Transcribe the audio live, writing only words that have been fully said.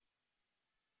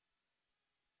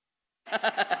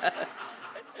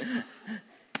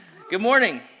Good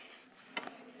morning.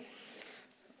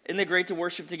 Isn't it great to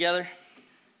worship together?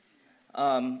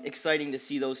 Exciting to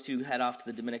see those two head off to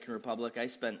the Dominican Republic. I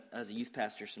spent, as a youth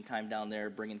pastor, some time down there,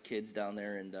 bringing kids down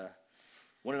there, and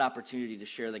what an opportunity to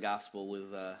share the gospel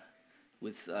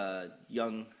with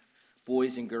young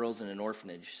boys and girls in an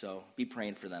orphanage. So be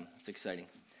praying for them. It's exciting.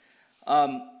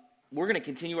 We're going to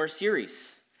continue our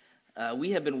series.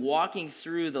 We have been walking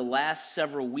through the last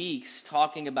several weeks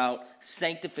talking about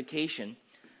sanctification,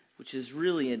 which is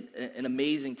really an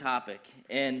amazing topic.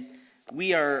 And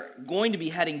we are going to be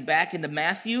heading back into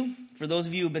Matthew. For those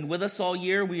of you who have been with us all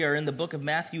year, we are in the book of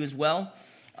Matthew as well.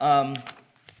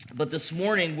 But this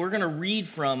morning, we're going to read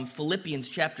from Philippians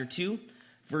chapter 2,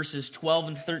 verses 12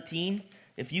 and 13.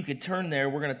 If you could turn there,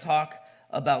 we're going to talk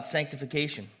about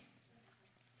sanctification.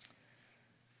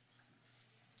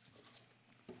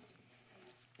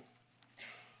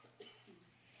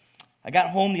 I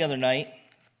got home the other night,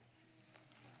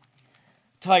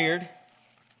 tired.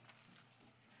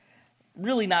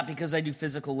 Really not because I do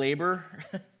physical labor.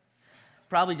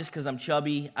 Probably just because I'm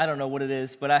chubby. I don't know what it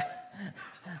is, but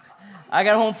I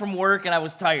got home from work and I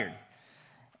was tired.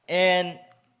 And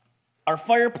our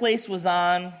fireplace was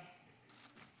on,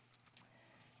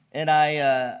 and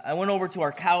I went over to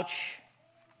our couch,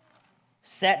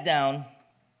 sat down,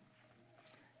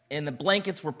 and the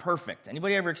blankets were perfect.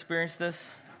 Anybody ever experienced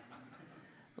this?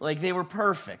 Like, they were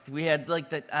perfect. We had,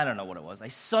 I don't know what it was. I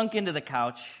sunk into the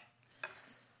couch.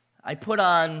 I put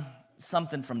on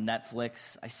something from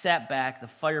Netflix. I sat back. The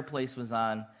fireplace was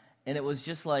on. And it was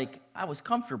just like, I was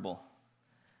comfortable.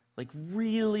 Like,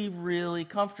 really, really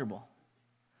comfortable.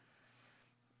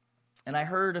 And I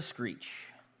heard a screech.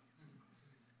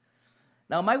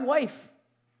 Now, my wife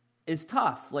is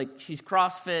tough. Like, she's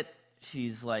CrossFit.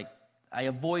 She's like, I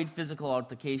avoid physical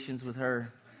altercations with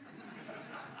her.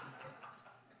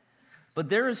 But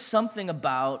there is something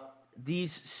about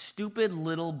these stupid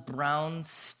little brown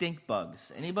stink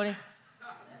bugs. Anybody?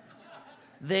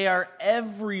 They are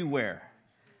everywhere.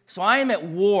 So I am at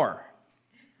war.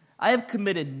 I have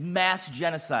committed mass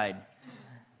genocide,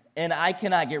 and I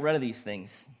cannot get rid of these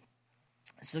things.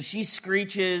 So she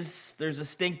screeches, there's a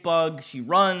stink bug, she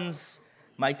runs.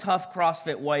 My tough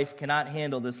CrossFit wife cannot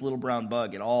handle this little brown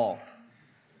bug at all.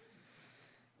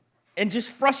 And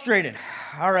just frustrated.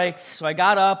 All right, so I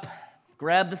got up,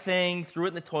 grabbed the thing, threw it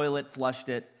in the toilet, flushed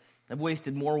it. I've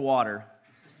wasted more water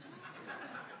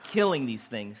killing these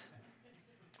things.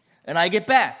 And I get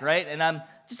back, right? And I'm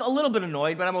just a little bit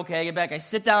annoyed, but I'm okay. I get back. I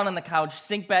sit down on the couch,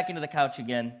 sink back into the couch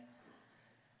again.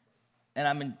 And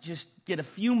I'm in just get a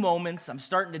few moments. I'm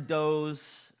starting to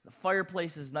doze. The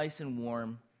fireplace is nice and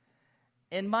warm.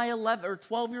 And my 11 or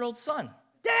 12-year-old son,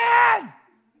 Dad!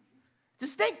 It's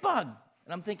a stink bug.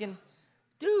 And I'm thinking,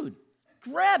 dude,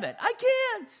 grab it. I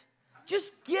can't.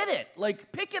 Just get it.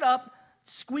 Like, pick it up,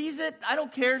 squeeze it. I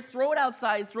don't care. Throw it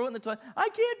outside. Throw it in the toilet. I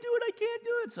can't do it. I can't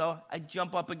do it. So I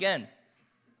jump up again.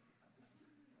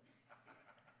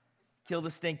 Kill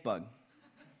the stink bug.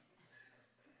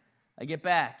 I get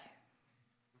back.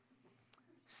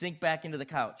 Sink back into the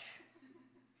couch.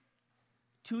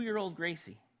 2-year-old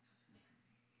Gracie.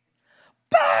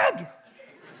 Bug!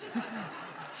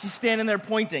 She's standing there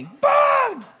pointing.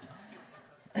 Bug!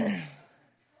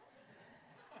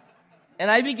 And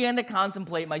I began to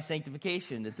contemplate my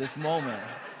sanctification at this moment.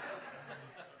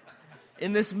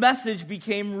 And this message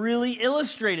became really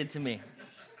illustrated to me.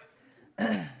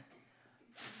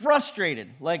 Frustrated,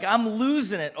 like I'm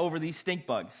losing it over these stink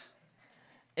bugs.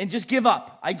 And just give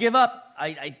up. I give up.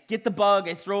 I get the bug.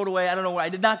 I throw it away. I don't know where. I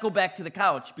did not go back to the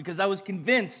couch because I was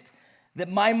convinced that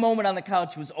my moment on the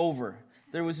couch was over.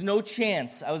 There was no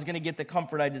chance I was going to get the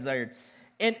comfort I desired.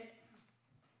 And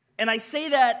I say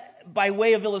that by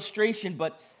way of illustration,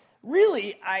 but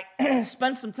really I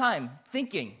spent some time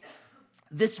thinking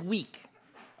this week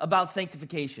about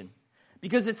sanctification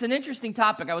because it's an interesting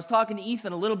topic. I was talking to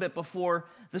Ethan a little bit before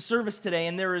the service today,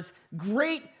 and there is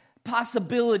great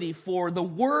possibility for the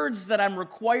words that I'm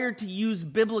required to use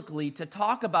biblically to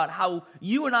talk about how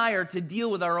you and I are to deal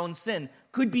with our own sin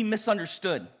could be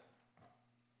misunderstood.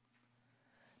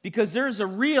 Because there's a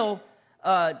real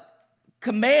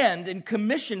command and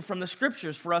commission from the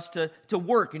Scriptures for us to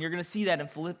work, and you're going to see that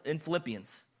in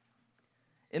Philippians,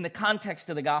 in the context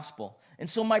of the gospel. And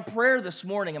so my prayer this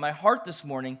morning and my heart this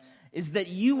morning is that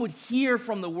you would hear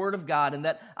from the Word of God and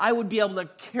that I would be able to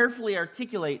carefully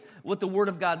articulate what the Word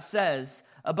of God says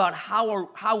about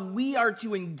how we are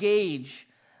to engage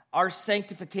our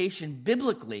sanctification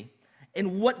biblically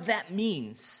and what that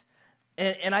means.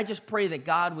 And I just pray that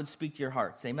God would speak to your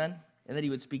hearts, amen? And that He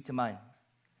would speak to mine.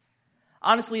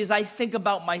 Honestly, as I think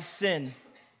about my sin,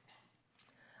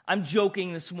 I'm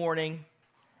joking this morning,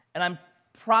 and I'm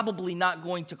probably not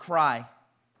going to cry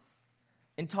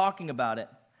in talking about it.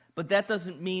 But that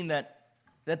doesn't mean that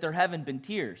there haven't been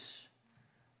tears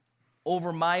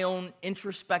over my own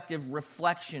introspective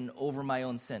reflection over my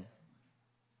own sin.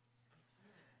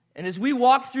 And as we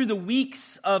walk through the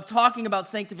weeks of talking about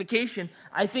sanctification,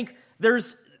 I think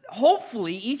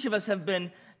hopefully each of us have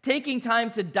been taking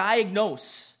time to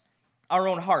diagnose our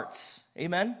own hearts.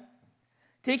 Amen?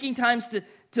 Taking times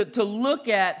to look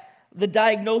at the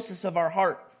diagnosis of our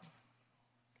heart.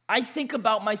 I think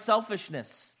about my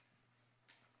selfishness.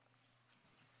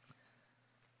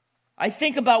 I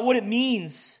think about what it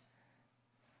means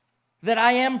that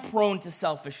I am prone to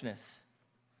selfishness.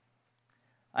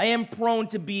 I am prone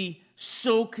to be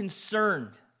so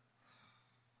concerned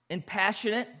and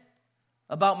passionate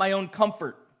about my own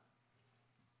comfort.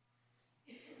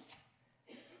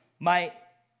 My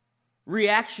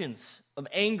reactions of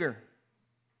anger.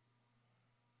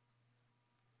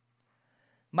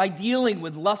 My dealing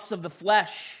with lusts of the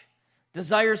flesh,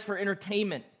 desires for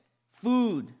entertainment,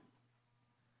 food.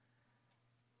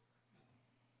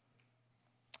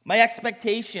 My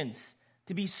expectations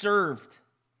to be served.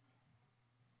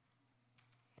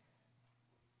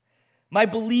 My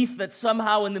belief that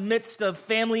somehow in the midst of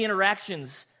family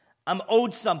interactions, I'm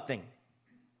owed something.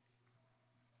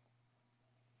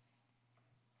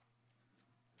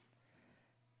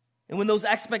 And when those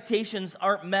expectations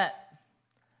aren't met,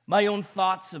 my own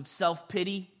thoughts of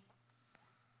self-pity,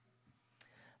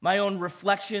 my own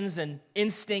reflections and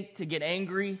instinct to get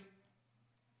angry,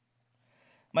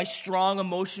 my strong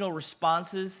emotional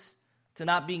responses to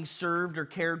not being served or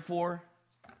cared for.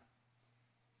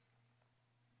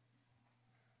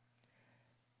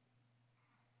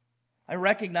 I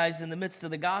recognize in the midst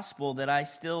of the gospel that I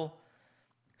still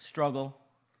struggle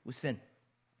with sin.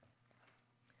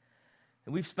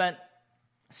 And we've spent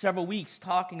several weeks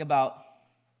talking about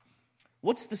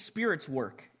what's the Spirit's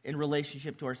work in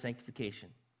relationship to our sanctification.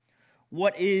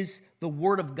 What is the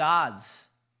Word of God's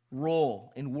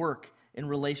role and work in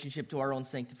relationship to our own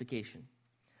sanctification?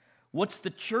 What's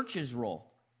the church's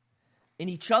role in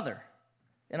each other,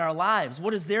 in our lives?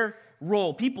 What is their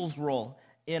role, people's role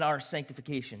in our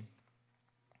sanctification?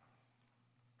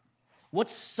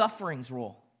 What's suffering's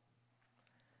role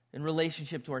in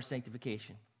relationship to our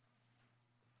sanctification?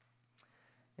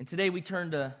 And today we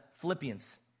turn to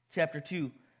Philippians chapter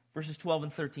 2, verses 12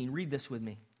 and 13. Read this with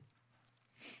me.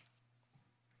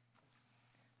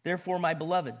 Therefore, my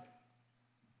beloved,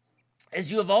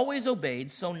 as you have always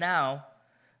obeyed, so now,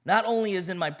 not only as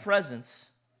in my presence,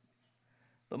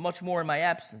 but much more in my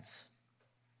absence,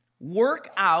 work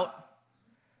out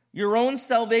your own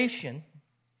salvation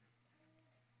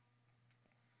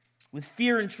with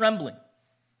fear and trembling.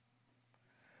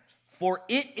 For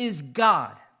it is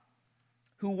God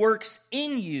who works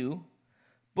in you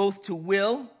both to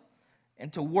will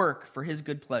and to work for his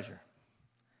good pleasure.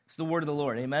 It's the word of the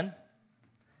Lord. Amen?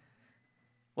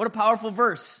 What a powerful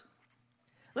verse.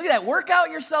 Look at that. Work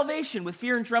out your salvation with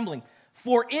fear and trembling.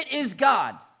 For it is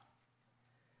God.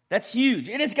 That's huge.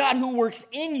 It is God who works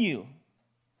in you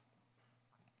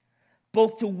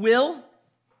both to will,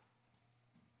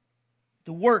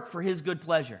 to work for his good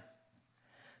pleasure.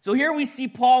 So here we see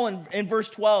Paul in verse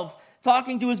 12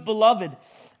 talking to his beloved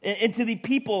and to the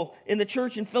people in the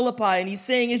church in Philippi, and he's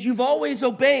saying, as you've always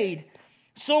obeyed,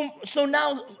 so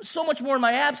now, so much more in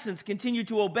my absence, continue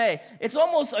to obey. It's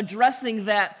almost addressing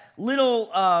that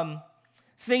little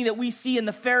thing that we see in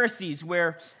the Pharisees,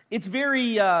 where it's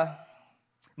very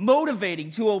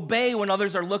motivating to obey when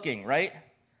others are looking, right?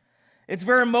 It's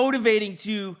very motivating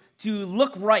to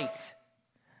look right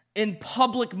in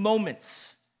public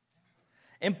moments.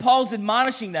 And Paul's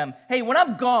admonishing them, hey, when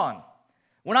I'm gone,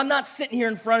 when I'm not sitting here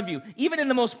in front of you, even in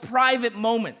the most private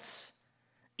moments,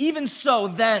 even so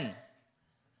then,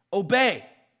 obey.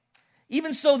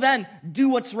 Even so then, do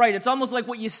what's right. It's almost like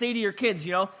what you say to your kids,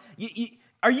 you know.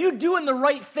 Are you doing the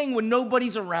right thing when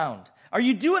nobody's around? Are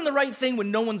you doing the right thing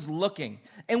when no one's looking?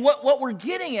 And what we're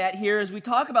getting at here as we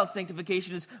talk about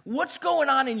sanctification is what's going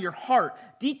on in your heart,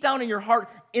 deep down in your heart,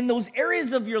 in those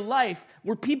areas of your life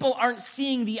where people aren't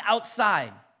seeing the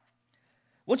outside.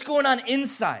 What's going on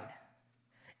inside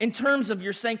in terms of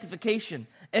your sanctification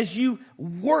as you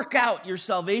work out your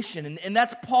salvation? And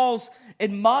that's Paul's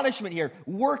admonishment here.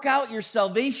 Work out your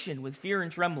salvation with fear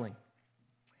and trembling.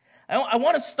 I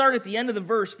want to start at the end of the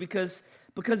verse because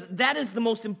that is the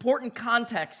most important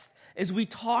context as we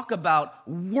talk about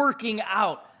working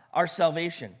out our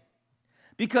salvation.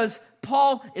 Because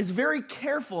Paul is very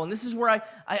careful, and this is where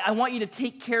I want you to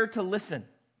take care to listen.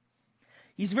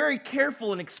 He's very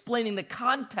careful in explaining the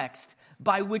context,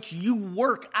 by which you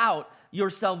work out your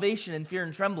salvation in fear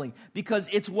and trembling. Because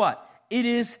it's what? It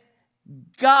is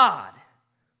God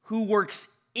who works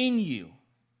in you.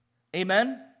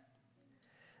 Amen?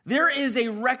 There is a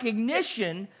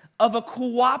recognition of a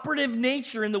cooperative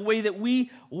nature in the way that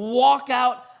we walk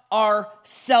out our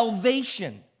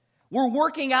salvation. We're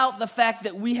working out the fact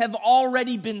that we have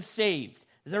already been saved.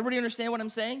 Does everybody understand what I'm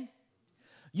saying?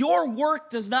 Your work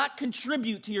does not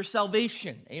contribute to your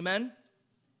salvation. Amen?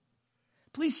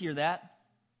 Please hear that.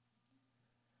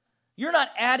 You're not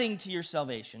adding to your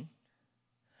salvation.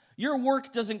 Your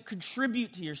work doesn't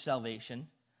contribute to your salvation.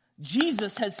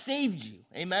 Jesus has saved you.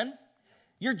 Amen?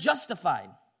 You're justified.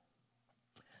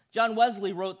 John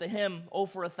Wesley wrote the hymn, "Oh,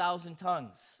 for a Thousand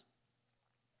Tongues."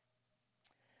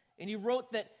 And he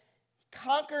wrote that he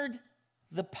conquered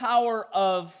the power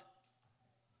of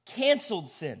canceled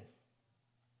sin.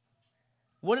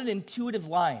 What an intuitive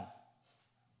line.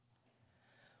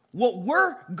 What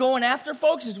we're going after,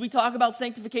 folks, as we talk about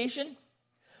sanctification,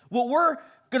 what we're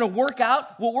going to work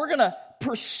out, what we're going to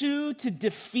pursue to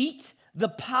defeat the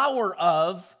power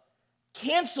of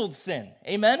canceled sin.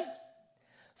 Amen?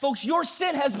 Folks, your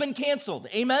sin has been canceled.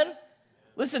 Amen?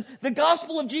 Listen, the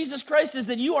gospel of Jesus Christ is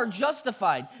that you are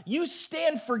justified. You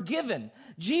stand forgiven.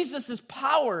 Jesus'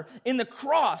 power in the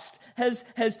cross has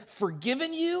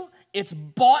forgiven you. It's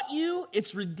bought you.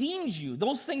 It's redeemed you.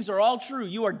 Those things are all true.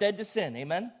 You are dead to sin.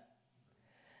 Amen?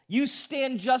 You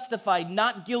stand justified,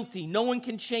 not guilty. No one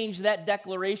can change that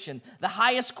declaration. The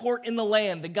highest court in the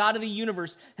land, the God of the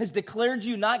universe, has declared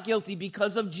you not guilty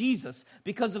because of Jesus,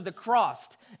 because of the cross.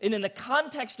 And in the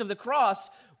context of the cross,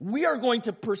 we are going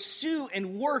to pursue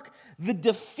and work the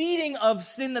defeating of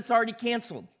sin that's already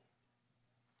canceled.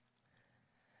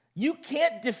 You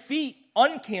can't defeat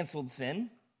uncanceled sin,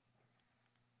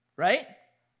 right?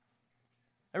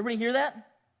 Everybody hear that?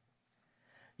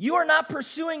 You are not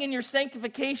pursuing in your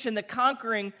sanctification the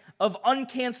conquering of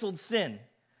uncanceled sin.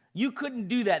 You couldn't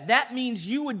do that. That means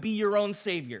you would be your own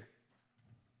savior.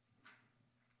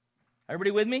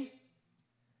 Everybody with me?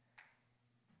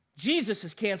 Jesus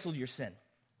has canceled your sin.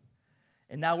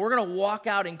 And now we're going to walk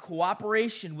out in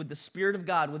cooperation with the Spirit of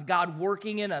God, with God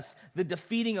working in us, the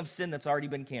defeating of sin that's already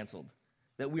been canceled,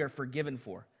 that we are forgiven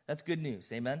for. That's good news.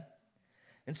 Amen?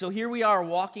 And so here we are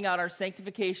walking out our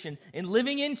sanctification and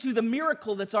living into the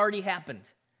miracle that's already happened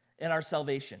in our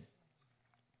salvation.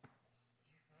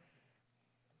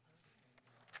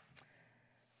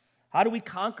 How do we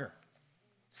conquer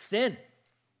sin?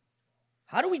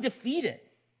 How do we defeat it?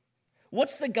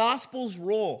 What's the gospel's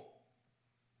role?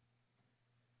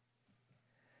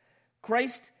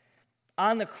 Christ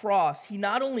on the cross, he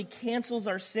not only cancels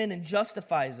our sin and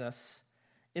justifies us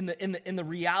in the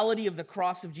reality of the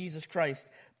cross of Jesus Christ,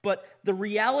 but the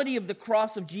reality of the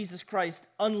cross of Jesus Christ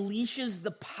unleashes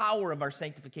the power of our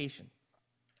sanctification.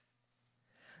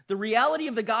 The reality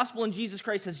of the gospel in Jesus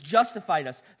Christ has justified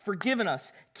us, forgiven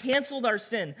us, canceled our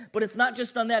sin, but it's not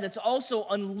just done that, it's also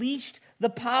unleashed the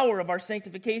power of our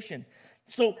sanctification.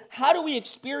 So how do we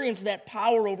experience that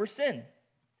power over sin?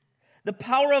 The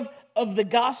power of the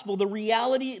gospel, the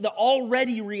reality, the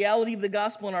already reality of the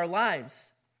gospel in our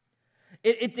lives.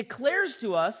 It declares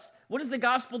to us, what does the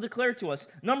gospel declare to us?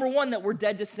 Number one, that we're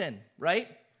dead to sin, right?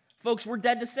 Folks, we're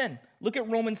dead to sin. Look at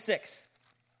Romans 6.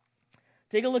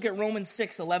 Take a look at Romans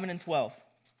 6, 11 and 12.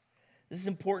 This is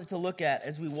important to look at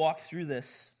as we walk through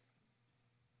this.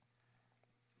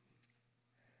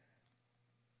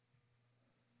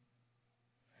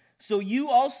 So you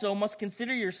also must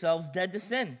consider yourselves dead to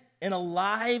sin and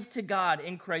alive to God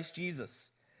in Christ Jesus.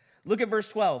 Look at verse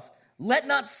 12. Let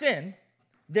not sin,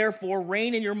 therefore,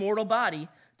 reign in your mortal body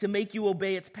to make you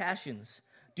obey its passions.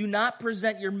 Do not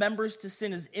present your members to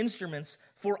sin as instruments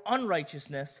for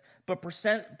unrighteousness, but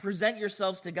present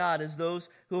yourselves to God as those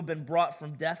who have been brought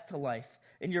from death to life,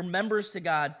 and your members to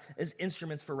God as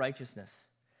instruments for righteousness.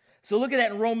 So look at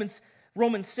that in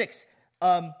Romans 6.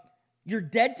 You're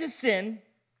dead to sin,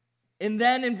 and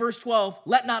then in verse 12,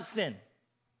 let not sin.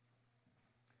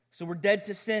 So we're dead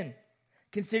to sin.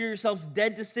 Consider yourselves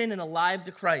dead to sin and alive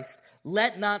to Christ.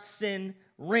 Let not sin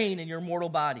reign in your mortal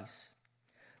bodies.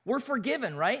 We're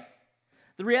forgiven, right?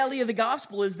 The reality of the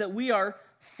gospel is that we are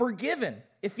forgiven.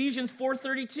 Ephesians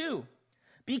 4:32.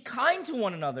 Be kind to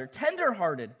one another,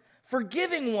 tenderhearted,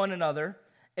 forgiving one another,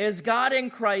 as God in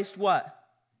Christ what?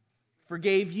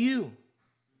 Forgave you.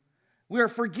 We are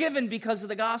forgiven because of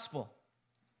the gospel.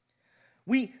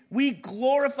 We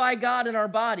glorify God in our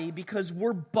body because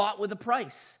we're bought with a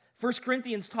price. 1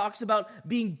 Corinthians talks about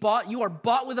being bought. You are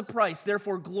bought with a price,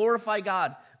 therefore glorify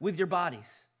God with your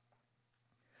bodies.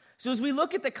 So as we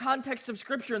look at the context of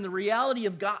Scripture and the reality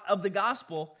of the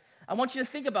gospel, I want you to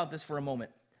think about this for a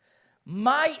moment.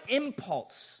 my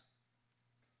impulse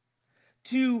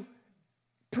to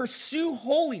pursue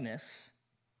holiness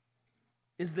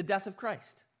is the death of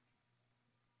Christ.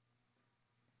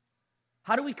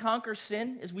 How do we conquer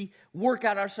sin as we work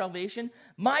out our salvation?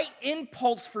 My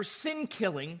impulse for sin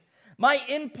killing, my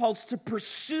impulse to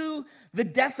pursue the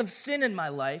death of sin in my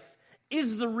life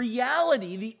is the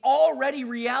reality, the already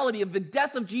reality of the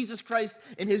death of Jesus Christ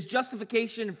and his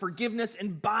justification and forgiveness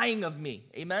and buying of me.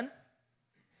 Amen?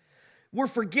 We're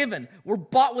forgiven. We're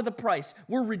bought with a price.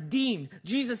 We're redeemed.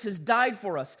 Jesus has died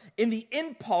for us. And the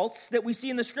impulse that we see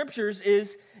in the scriptures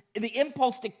is the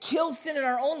impulse to kill sin in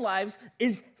our own lives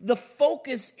is the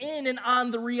focus in and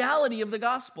on the reality of the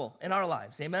gospel in our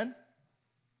lives. Amen?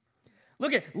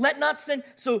 Look at, let not sin.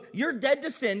 So you're dead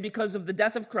to sin because of the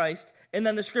death of Christ. And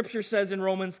then the scripture says in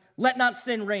Romans, let not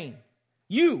sin reign.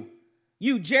 You,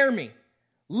 Jeremy,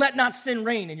 let not sin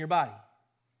reign in your body.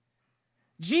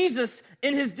 Jesus,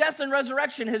 in his death and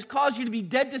resurrection, has caused you to be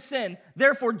dead to sin.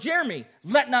 Therefore, Jeremy,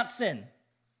 let not sin.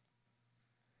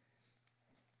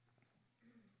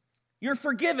 You're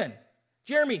forgiven.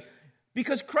 Jeremy,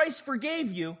 because Christ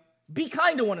forgave you, be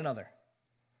kind to one another.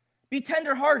 Be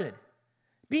tenderhearted.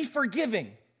 Be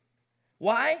forgiving.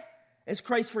 Why? As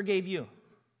Christ forgave you.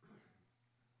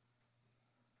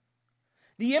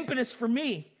 The impetus for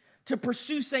me to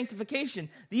pursue sanctification,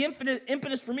 the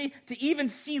impetus for me to even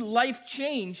see life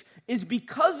change is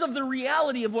because of the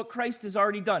reality of what Christ has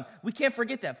already done. We can't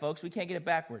forget that, folks. We can't get it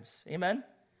backwards. Amen?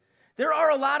 There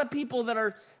are a lot of people that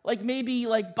are maybe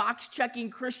box-checking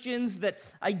Christians that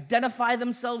identify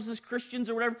themselves as Christians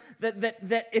or whatever,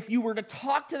 that if you were to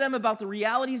talk to them about the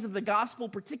realities of the gospel,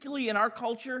 particularly in our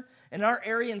culture, in our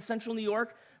area in central New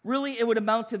York, really it would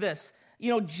amount to this.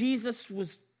 Jesus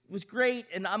was great,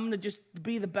 and I'm going to just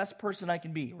be the best person I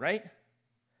can be, right?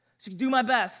 So do my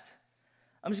best.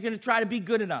 I'm just going to try to be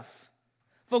good enough.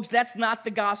 Folks, that's not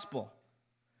the gospel.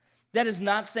 That is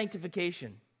not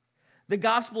sanctification. The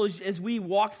gospel, as we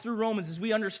walk through Romans, as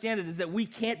we understand it, is that we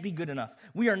can't be good enough.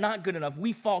 We are not good enough.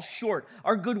 We fall short.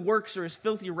 Our good works are as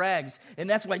filthy rags, and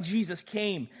that's why Jesus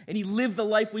came, and he lived the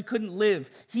life we couldn't live.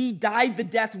 He died the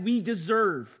death we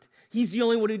deserved. He's the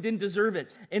only one who didn't deserve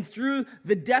it. And through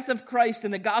the death of Christ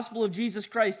and the gospel of Jesus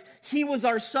Christ, he was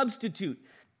our substitute.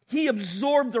 He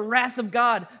absorbed the wrath of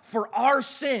God for our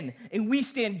sin, and we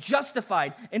stand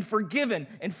justified and forgiven.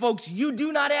 And folks, you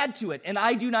do not add to it, and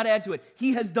I do not add to it.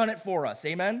 He has done it for us.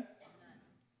 Amen?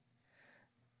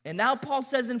 And now Paul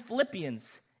says in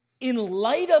Philippians, in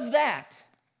light of that,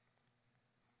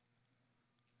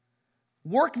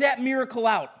 work that miracle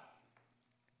out.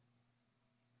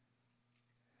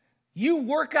 You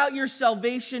work out your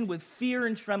salvation with fear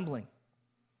and trembling.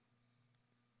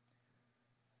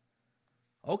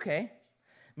 Okay.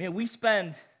 Man, we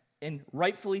spend, and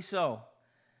rightfully so,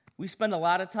 we spend a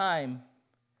lot of time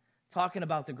talking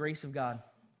about the grace of God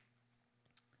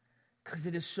because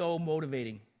it is so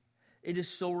motivating. It is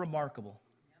so remarkable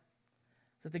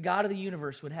that the God of the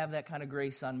universe would have that kind of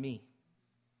grace on me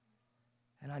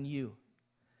and on you,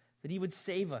 that he would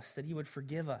save us, that he would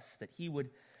forgive us, that he would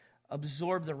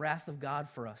absorb the wrath of God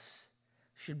for us,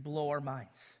 should blow our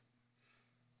minds.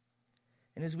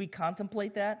 And as we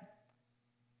contemplate that,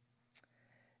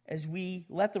 as we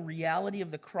let the reality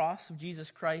of the cross of Jesus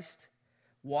Christ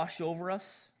wash over us,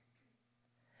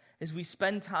 as we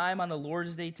spend time on the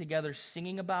Lord's Day together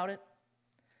singing about it,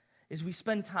 as we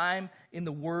spend time in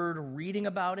the Word reading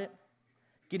about it,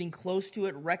 getting close to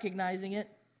it, recognizing it,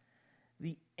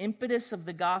 the impetus of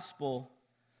the gospel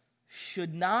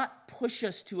should not push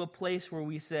us to a place where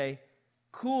we say,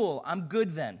 cool, I'm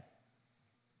good then.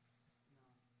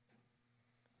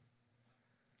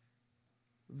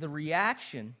 The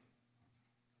reaction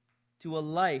to a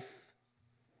life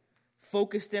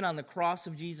focused in on the cross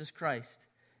of Jesus Christ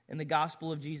and the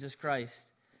gospel of Jesus Christ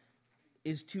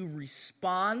is to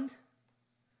respond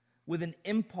with an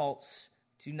impulse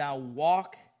to now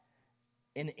walk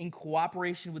and in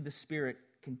cooperation with the Spirit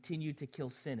continue to kill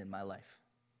sin in my life.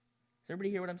 Does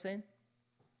everybody hear what I'm saying?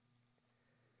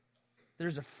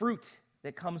 There's a fruit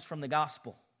that comes from the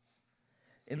gospel.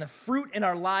 And the fruit in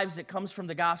our lives that comes from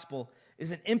the gospel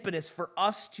is an impetus for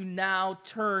us to now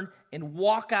turn and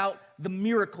walk out the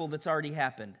miracle that's already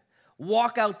happened.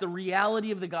 Walk out the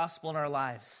reality of the gospel in our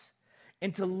lives.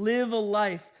 And to live a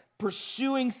life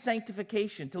pursuing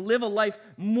sanctification. To live a life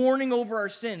mourning over our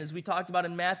sin, as we talked about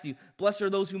in Matthew. Blessed are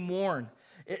those who mourn.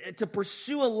 To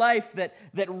pursue a life that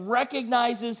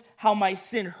recognizes how my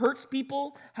sin hurts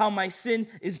people, how my sin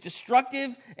is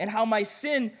destructive, and how my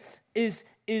sin is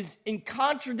in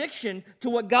contradiction to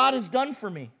what God has done for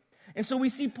me. And so we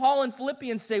see Paul in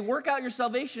Philippians say, work out your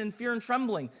salvation in fear and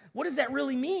trembling. What does that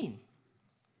really mean?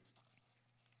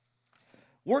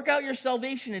 Work out your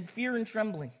salvation in fear and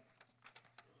trembling.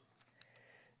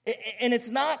 And it's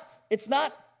not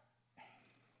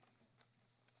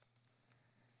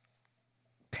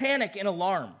panic and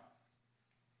alarm.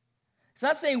 It's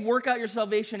not saying work out your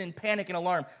salvation in panic and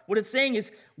alarm. What it's saying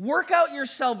is work out your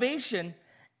salvation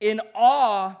in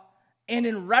awe and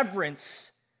in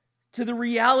reverence to the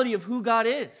reality of who God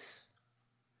is.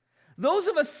 Those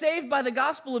of us saved by the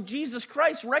gospel of Jesus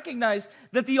Christ recognize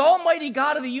that the almighty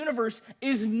God of the universe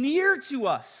is near to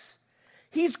us.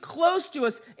 He's close to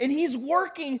us, and He's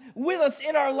working with us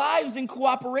in our lives in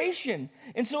cooperation.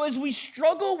 And so as we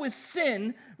struggle with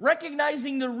sin,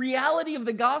 recognizing the reality of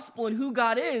the gospel and who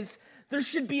God is, there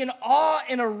should be an awe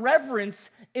and a reverence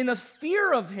and a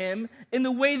fear of Him in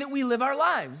the way that we live our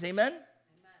lives. Amen?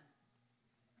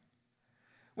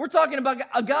 We're talking about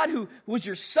a God who was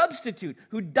your substitute,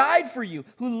 who died for you,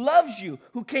 who loves you,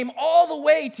 who came all the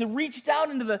way to reach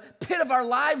down into the pit of our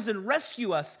lives and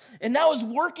rescue us, and now is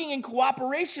working in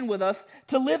cooperation with us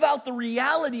to live out the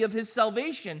reality of His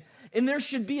salvation. And there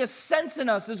should be a sense in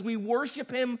us as we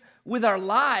worship Him with our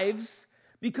lives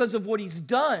because of what He's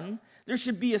done. There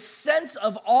should be a sense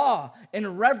of awe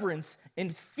and reverence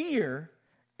and fear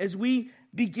as we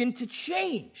begin to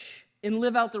change and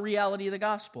live out the reality of the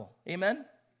gospel. Amen?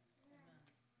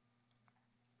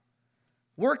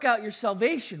 Work out your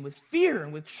salvation with fear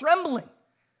and with trembling.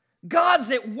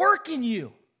 God's at work in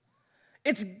you.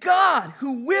 It's God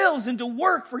who wills and to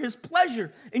work for His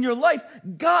pleasure in your life.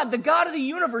 God, the God of the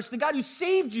universe, the God who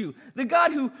saved you, the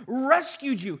God who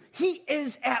rescued you, He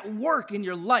is at work in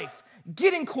your life.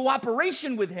 Get in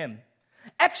cooperation with Him.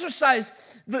 Exercise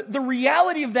the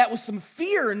reality of that with some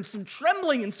fear and some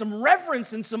trembling and some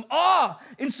reverence and some awe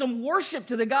and some worship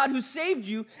to the God who saved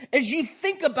you as you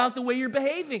think about the way you're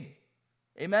behaving.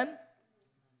 Amen?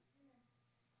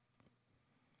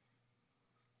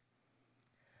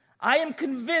 I am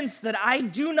convinced that I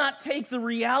do not take the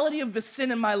reality of the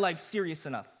sin in my life serious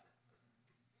enough.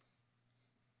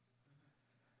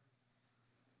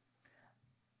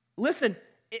 Listen,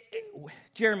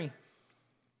 Jeremy,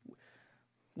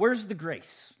 where's the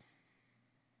grace?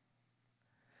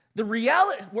 The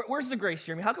reality, where's the grace,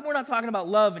 Jeremy? How come we're not talking about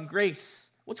love and grace?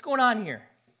 What's going on here?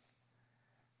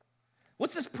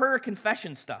 What's this prayer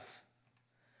confession stuff?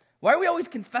 Why are we always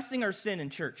confessing our sin in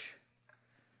church?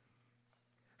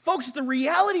 Folks, the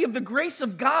reality of the grace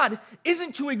of God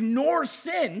isn't to ignore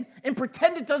sin and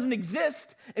pretend it doesn't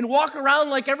exist and walk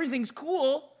around like everything's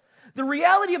cool. The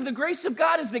reality of the grace of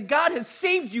God is that God has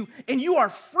saved you and you are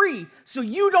free, so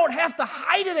you don't have to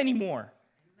hide it anymore.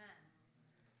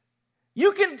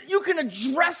 Amen. You can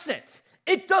address it.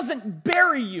 It doesn't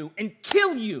bury you and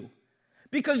kill you.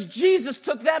 Because Jesus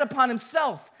took that upon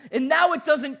Himself. And now it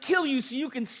doesn't kill you, so you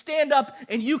can stand up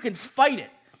and you can fight it.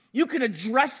 You can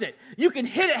address it. You can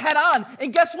hit it head on.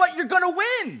 And guess what? You're going to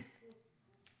win.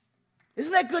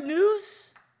 Isn't that good news?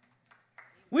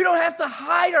 We don't have to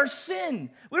hide our sin.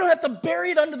 We don't have to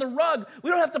bury it under the rug. We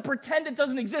don't have to pretend it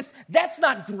doesn't exist. That's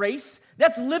not grace.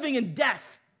 That's living in death.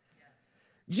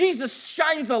 Jesus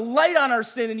shines a light on our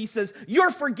sin and He says,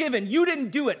 you're forgiven. You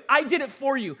didn't do it. I did it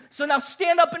for you. So now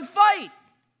stand up and fight.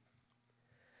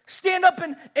 Stand up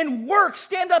and work.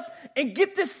 Stand up and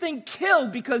get this thing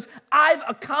killed because I've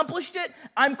accomplished it.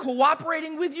 I'm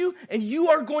cooperating with you, and you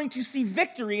are going to see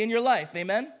victory in your life.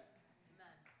 Amen?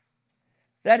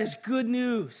 That is good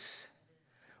news.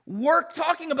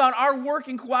 Talking about our work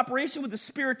in cooperation with the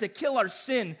Spirit to kill our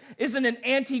sin isn't an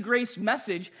anti-grace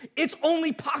message. It's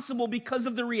only possible because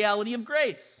of the reality of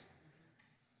grace.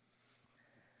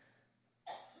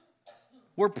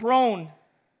 We're prone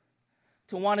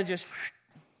to want to just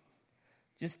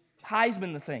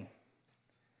Heisman the thing.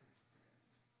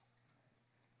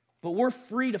 But we're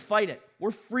free to fight it.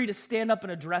 We're free to stand up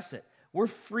and address it. We're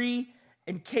free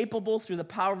and capable through the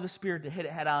power of the Spirit to hit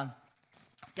it head on.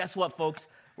 Guess what, folks?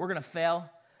 We're going to fail.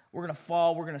 We're going to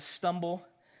fall. We're going to stumble.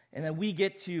 And then we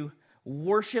get to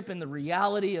worship in the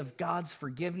reality of God's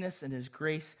forgiveness and His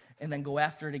grace and then go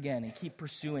after it again and keep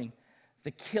pursuing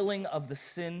the killing of the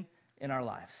sin in our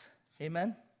lives.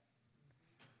 Amen?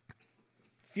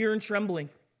 Fear and trembling.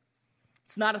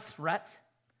 It's not a threat.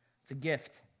 It's a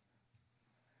gift.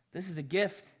 This is a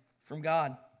gift from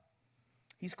God.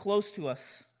 He's close to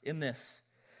us in this.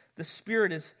 The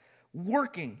Spirit is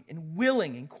working and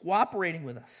willing and cooperating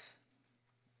with us.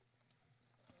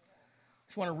 I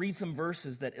just want to read some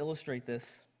verses that illustrate this.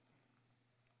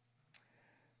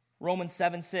 Romans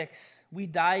 7:6. We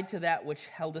died to that which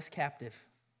held us captive,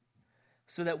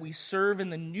 so that we serve in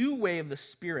the new way of the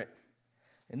Spirit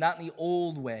and not in the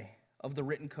old way of the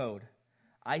written code.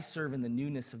 I serve in the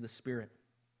newness of the Spirit.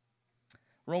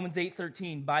 Romans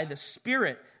 8:13, by the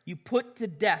Spirit you put to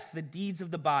death the deeds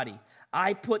of the body.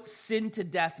 I put sin to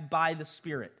death by the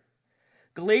Spirit.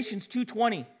 Galatians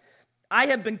 2:20, I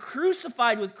have been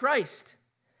crucified with Christ.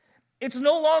 It's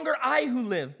no longer I who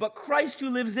live, but Christ who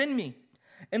lives in me.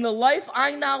 In the life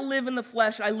I now live in the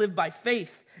flesh, I live by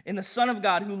faith in the Son of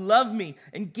God who loved me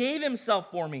and gave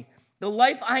himself for me. The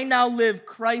life I now live,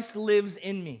 Christ lives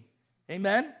in me.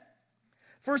 Amen?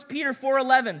 1 Peter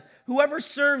 4:11, whoever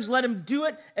serves, let him do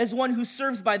it as one who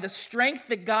serves by the strength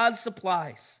that God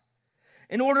supplies,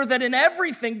 in order that in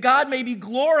everything God may be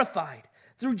glorified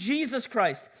through Jesus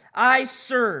Christ. I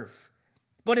serve,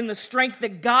 but in the strength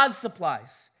that God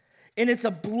supplies, and it's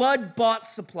a blood-bought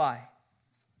supply.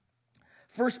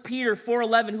 1 Peter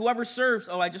 4:11, whoever serves,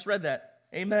 I just read that.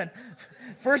 Amen.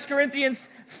 1 Corinthians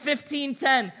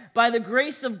 15:10, by the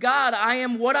grace of God, I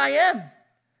am what I am.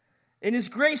 And his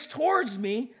grace towards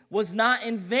me was not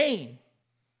in vain.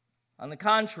 On the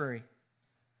contrary,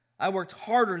 I worked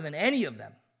harder than any of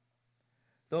them,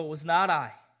 though it was not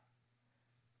I,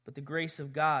 but the grace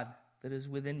of God that is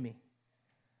within me.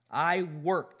 I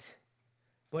worked,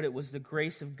 but it was the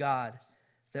grace of God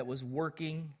that was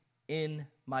working in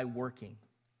my working.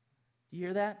 Do you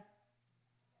hear that?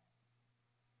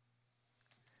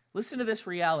 Listen to this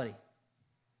reality.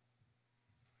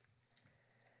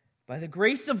 By the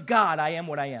grace of God, I am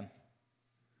what I am.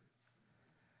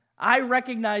 I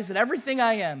recognize that everything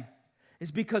I am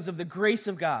is because of the grace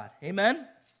of God. Amen?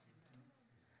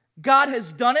 God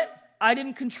has done it. I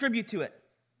didn't contribute to it.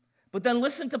 But then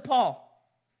listen to Paul.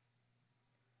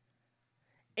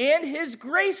 And his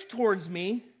grace towards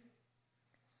me,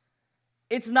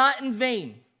 it's not in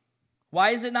vain.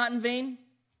 Why is it not in vain?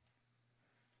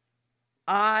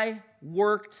 I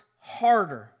worked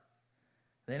harder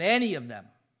than any of them,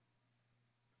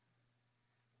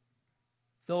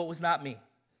 though it was not me,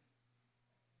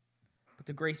 but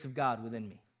the grace of God within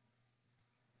me.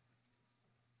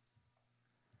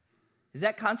 Is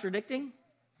that contradicting?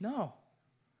 No.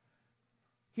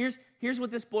 Here's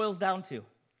what this boils down to.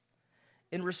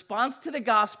 In response to the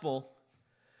gospel,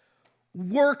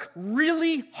 work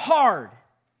really hard,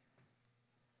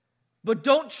 but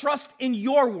don't trust in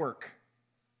your work.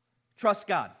 Trust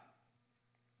God.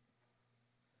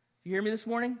 You hear me this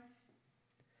morning?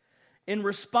 In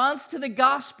response to the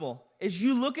gospel, as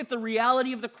you look at the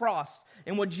reality of the cross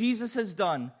and what Jesus has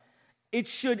done, it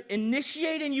should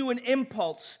initiate in you an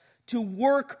impulse to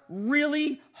work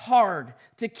really hard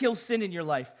to kill sin in your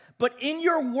life. But in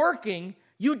your working,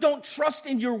 you don't trust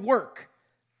in your work.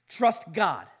 Trust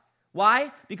God.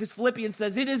 Why? Because Philippians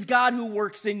says, it is God who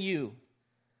works in you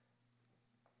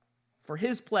for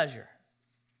his pleasure.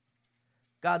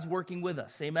 God's working with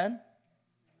us. Amen?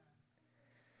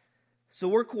 So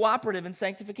we're cooperative in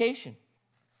sanctification.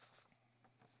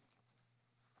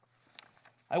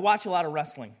 I watch a lot of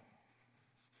wrestling.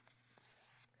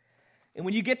 And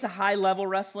when you get to high-level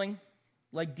wrestling,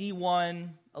 like D1,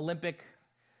 Olympic,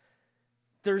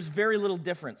 there's very little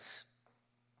difference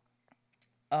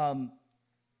in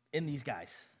these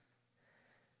guys.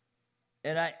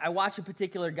 And I watch a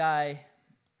particular guy,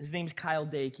 his name's Kyle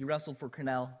Dake. He wrestled for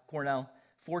Cornell,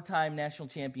 4-time national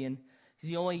champion. He's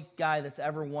the only guy that's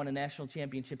ever won a national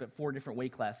championship at 4 different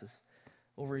weight classes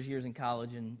over his years in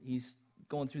college, and he's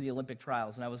going through the Olympic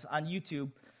trials. And I was on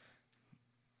YouTube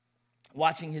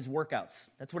watching his workouts.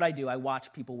 That's what I do. I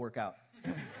watch people work out.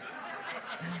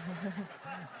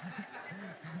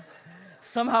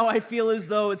 Somehow I feel as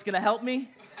though it's going to help me,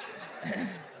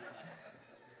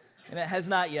 and it has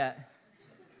not yet.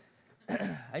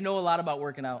 I know a lot about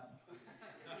working out.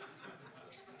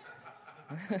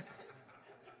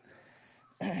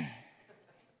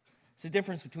 It's the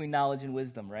difference between knowledge and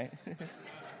wisdom, right?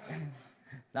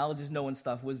 Knowledge is knowing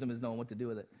stuff. Wisdom is knowing what to do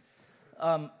with it.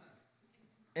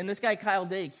 And this guy, Kyle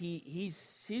Dake,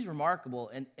 he's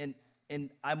remarkable. And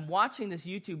I'm watching this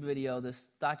YouTube video, this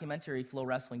documentary Flow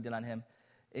Wrestling did on him,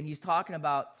 and he's talking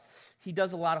about, he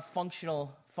does a lot of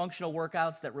functional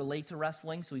workouts that relate to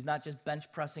wrestling, so he's not just bench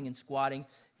pressing and squatting.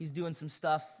 He's doing some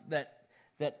stuff that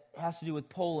has to do with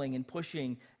pulling and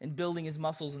pushing and building his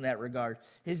muscles in that regard.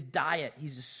 His diet,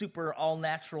 he's a super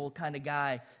all-natural kind of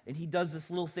guy, and he does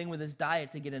this little thing with his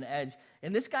diet to get an edge.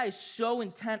 And this guy is so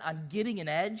intent on getting an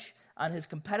edge on his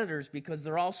competitors because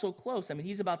they're all so close. I mean,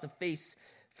 he's about to face,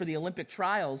 for the Olympic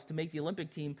trials, to make the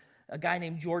Olympic team, a guy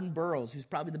named Jordan Burroughs, who's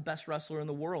probably the best wrestler in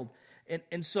the world.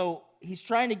 And so he's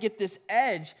trying to get this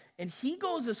edge, and he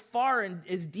goes as far and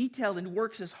as detailed and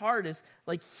works as hard as,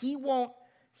 like, he won't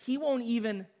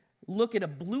even look at a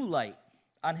blue light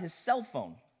on his cell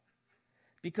phone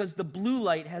because the blue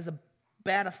light has a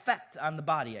bad effect on the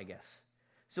body, I guess.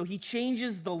 So he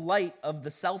changes the light of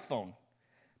the cell phone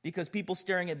because people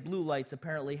staring at blue lights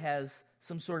apparently has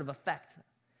some sort of effect.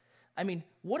 I mean,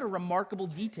 what a remarkable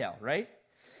detail, right?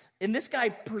 And this guy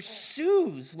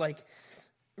pursues,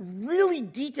 really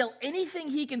detail anything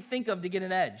he can think of to get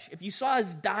an edge. If you saw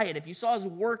his diet, if you saw his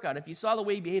workout, if you saw the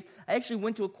way he behaved. I actually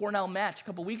went to a Cornell match a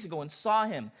couple weeks ago and saw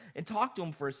him and talked to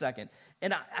him for a second.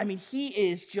 And I mean, he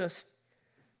is just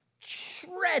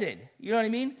shredded. You know what I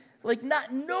mean?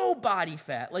 No body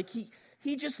fat.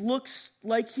 He just looks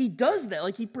like he does that.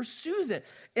 Like he pursues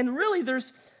it. And really,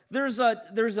 there's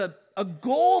a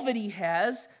goal that he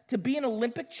has to be an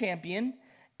Olympic champion.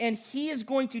 And he is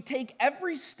going to take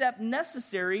every step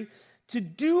necessary to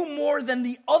do more than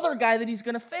the other guy that he's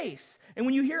going to face. And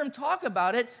when you hear him talk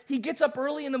about it, he gets up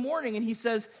early in the morning and he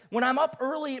says, when I'm up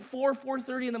early at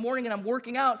 4:30 in the morning and I'm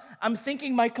working out, I'm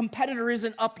thinking my competitor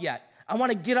isn't up yet. I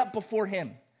want to get up before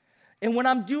him. And when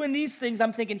I'm doing these things,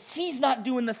 I'm thinking he's not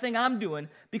doing the thing I'm doing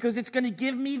because it's going to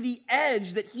give me the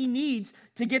edge that he needs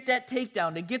to get that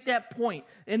takedown, to get that point.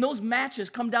 And those matches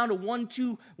come down to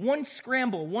one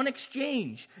scramble, one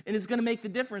exchange, and it's going to make the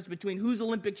difference between who's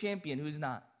Olympic champion, who's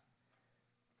not.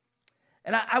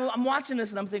 And I'm watching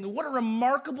this and I'm thinking, what a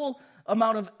remarkable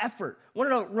amount of effort,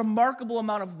 what a remarkable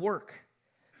amount of work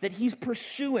that he's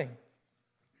pursuing.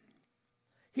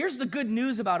 Here's the good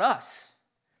news about us.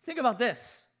 Think about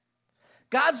this.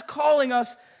 God's calling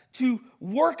us to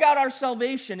work out our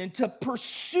salvation and to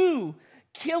pursue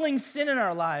killing sin in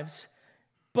our lives.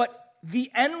 But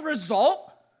the end result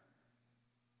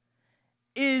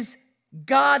is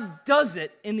God does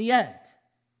it in the end.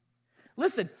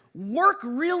 Listen, work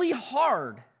really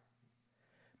hard,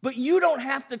 but you don't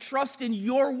have to trust in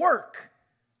your work.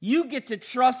 You get to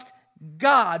trust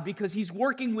God because He's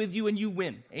working with you and you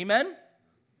win. Amen?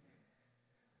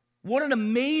 What an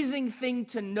amazing thing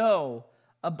to know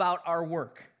about our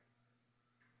work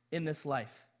in this life.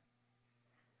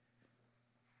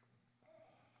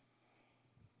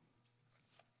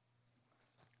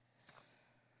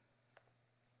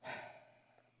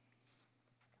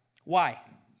 Why?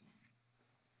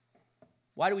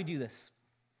 Why do we do this?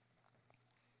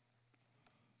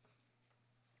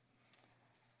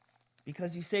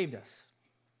 Because He saved us.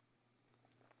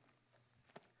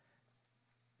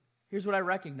 Here's what I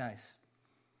recognize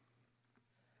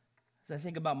as I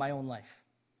think about my own life.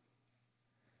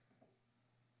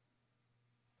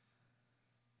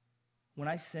 When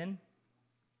I sin,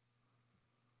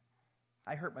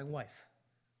 I hurt my wife.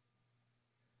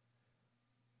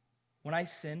 When I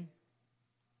sin,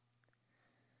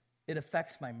 it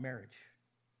affects my marriage.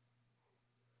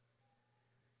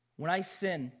 When I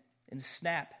sin and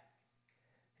snap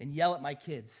and yell at my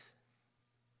kids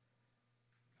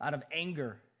out of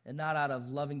anger and not out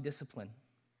of loving discipline,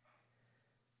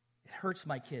 it hurts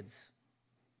my kids.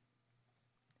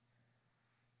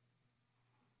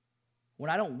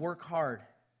 When I don't work hard,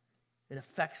 it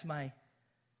affects my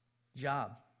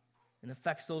job and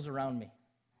affects those around me.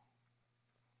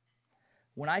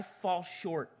 When I fall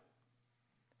short,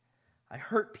 I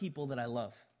hurt people that I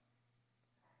love.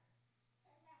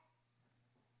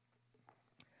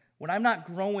 When I'm not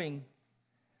growing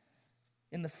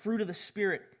in the fruit of the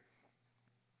Spirit,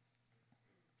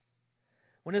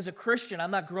 when as a Christian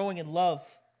I'm not growing in love,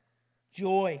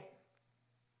 joy,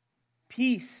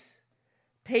 peace,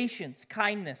 patience,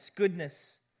 kindness,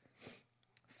 goodness,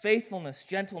 faithfulness,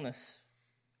 gentleness,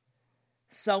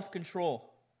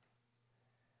 self-control,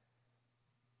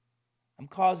 I'm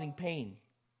causing pain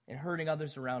and hurting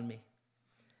others around me.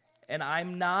 And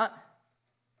I'm not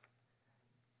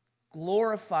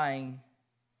glorifying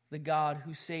the God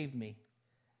who saved me.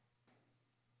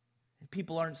 And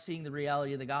people aren't seeing the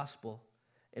reality of the gospel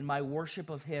in my worship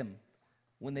of Him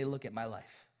when they look at my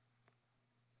life.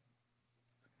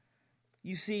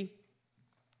 You see,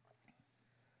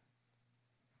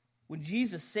 when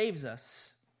Jesus saves us,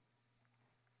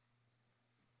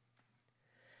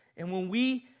 and when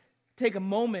we take a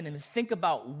moment and think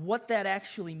about what that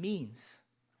actually means,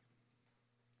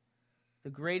 the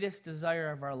greatest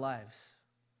desire of our lives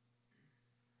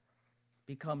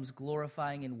becomes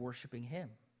glorifying and worshiping Him.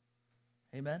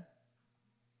 Amen?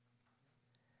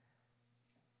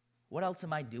 What else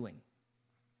am I doing?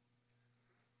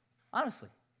 Honestly,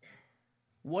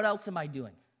 what else am I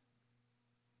doing?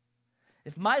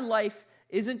 If my life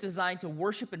isn't designed to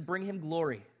worship and bring Him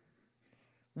glory,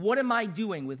 what am I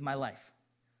doing with my life?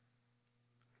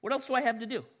 What else do I have to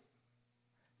do?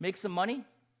 Make some money?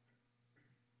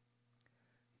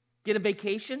 Get a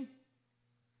vacation?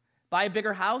 Buy a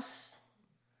bigger house?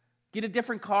 Get a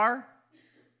different car?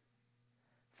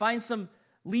 Find some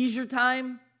leisure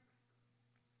time?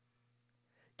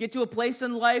 Get to a place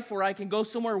in life where I can go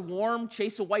somewhere warm,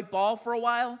 chase a white ball for a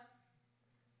while?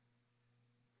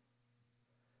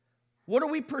 What are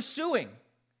we pursuing?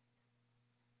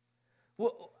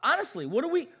 Well, honestly, what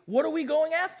are we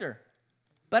going after?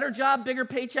 Better job, bigger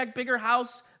paycheck, bigger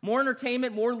house, more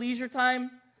entertainment, more leisure time?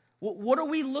 What are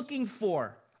we looking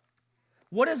for?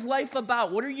 What is life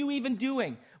about? What are you even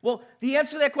doing? Well, the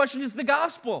answer to that question is the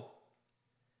gospel.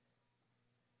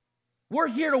 We're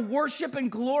here to worship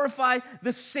and glorify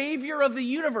the Savior of the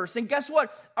universe. And guess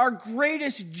what? Our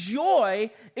greatest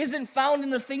joy isn't found in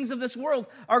the things of this world.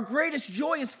 Our greatest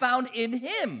joy is found in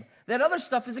Him. That other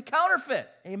stuff is a counterfeit.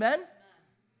 Amen?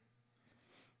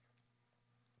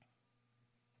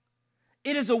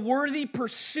 It is a worthy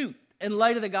pursuit in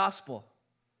light of the gospel.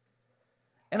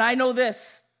 And I know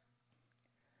this,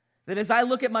 that as I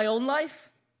look at my own life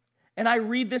and I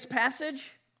read this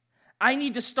passage, I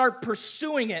need to start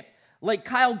pursuing it like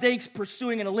Kyle Dake's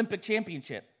pursuing an Olympic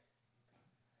championship.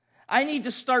 I need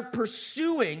to start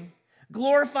pursuing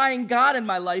glorifying God in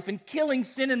my life and killing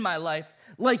sin in my life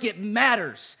like it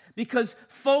matters. Because,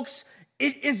 folks,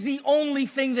 it is the only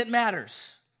thing that matters.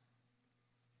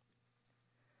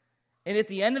 And at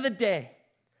the end of the day,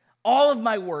 all of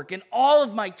my work and all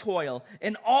of my toil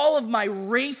and all of my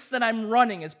race that I'm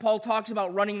running, as Paul talks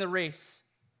about running the race,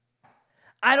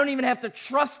 I don't even have to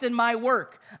trust in my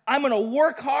work. I'm going to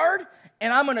work hard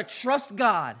and I'm going to trust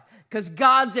God because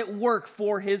God's at work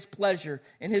for His pleasure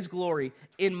and His glory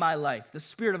in my life. The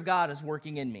Spirit of God is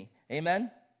working in me.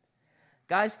 Amen?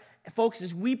 Guys, folks,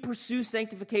 as we pursue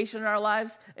sanctification in our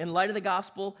lives in light of the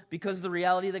gospel, because of the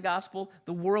reality of the gospel,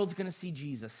 the world's going to see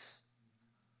Jesus.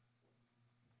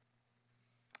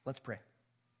 Let's pray.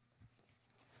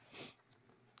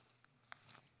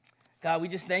 God, we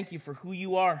just thank You for who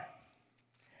You are.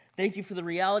 Thank You for the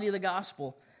reality of the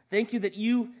gospel. Thank You that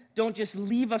You don't just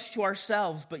leave us to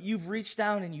ourselves, but You've reached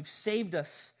down and You've saved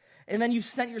us. And then You've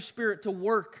sent Your Spirit to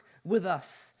work with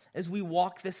us as we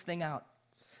walk this thing out.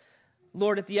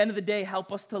 Lord, at the end of the day,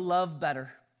 help us to love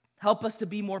better. Help us to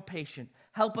be more patient.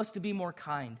 Help us to be more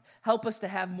kind. Help us to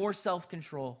have more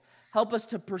self-control. Help us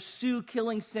to pursue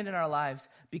killing sin in our lives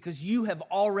because You have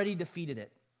already defeated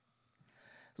it.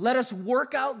 Let us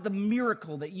work out the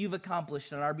miracle that You've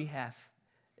accomplished on our behalf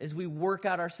as we work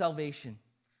out our salvation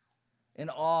in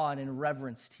awe and in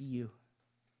reverence to You.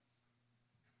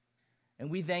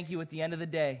 And we thank You at the end of the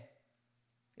day,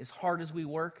 as hard as we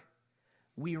work,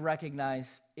 we recognize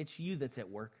it's You that's at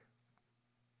work.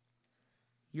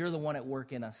 You're the one at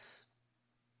work in us.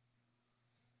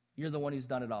 You're the one who's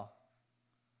done it all.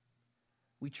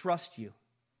 We trust You,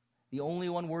 the only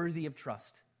one worthy of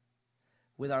trust,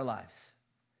 with our lives.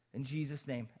 In Jesus'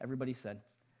 name, everybody said,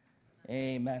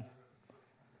 amen.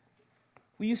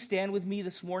 Will you stand with me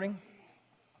this morning?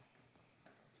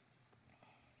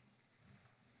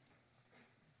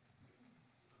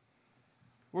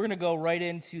 We're going to go right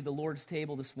into the Lord's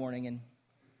table this morning, and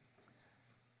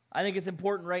I think it's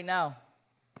important right now,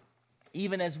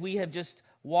 even as we have just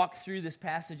walked through this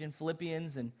passage in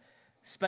Philippians and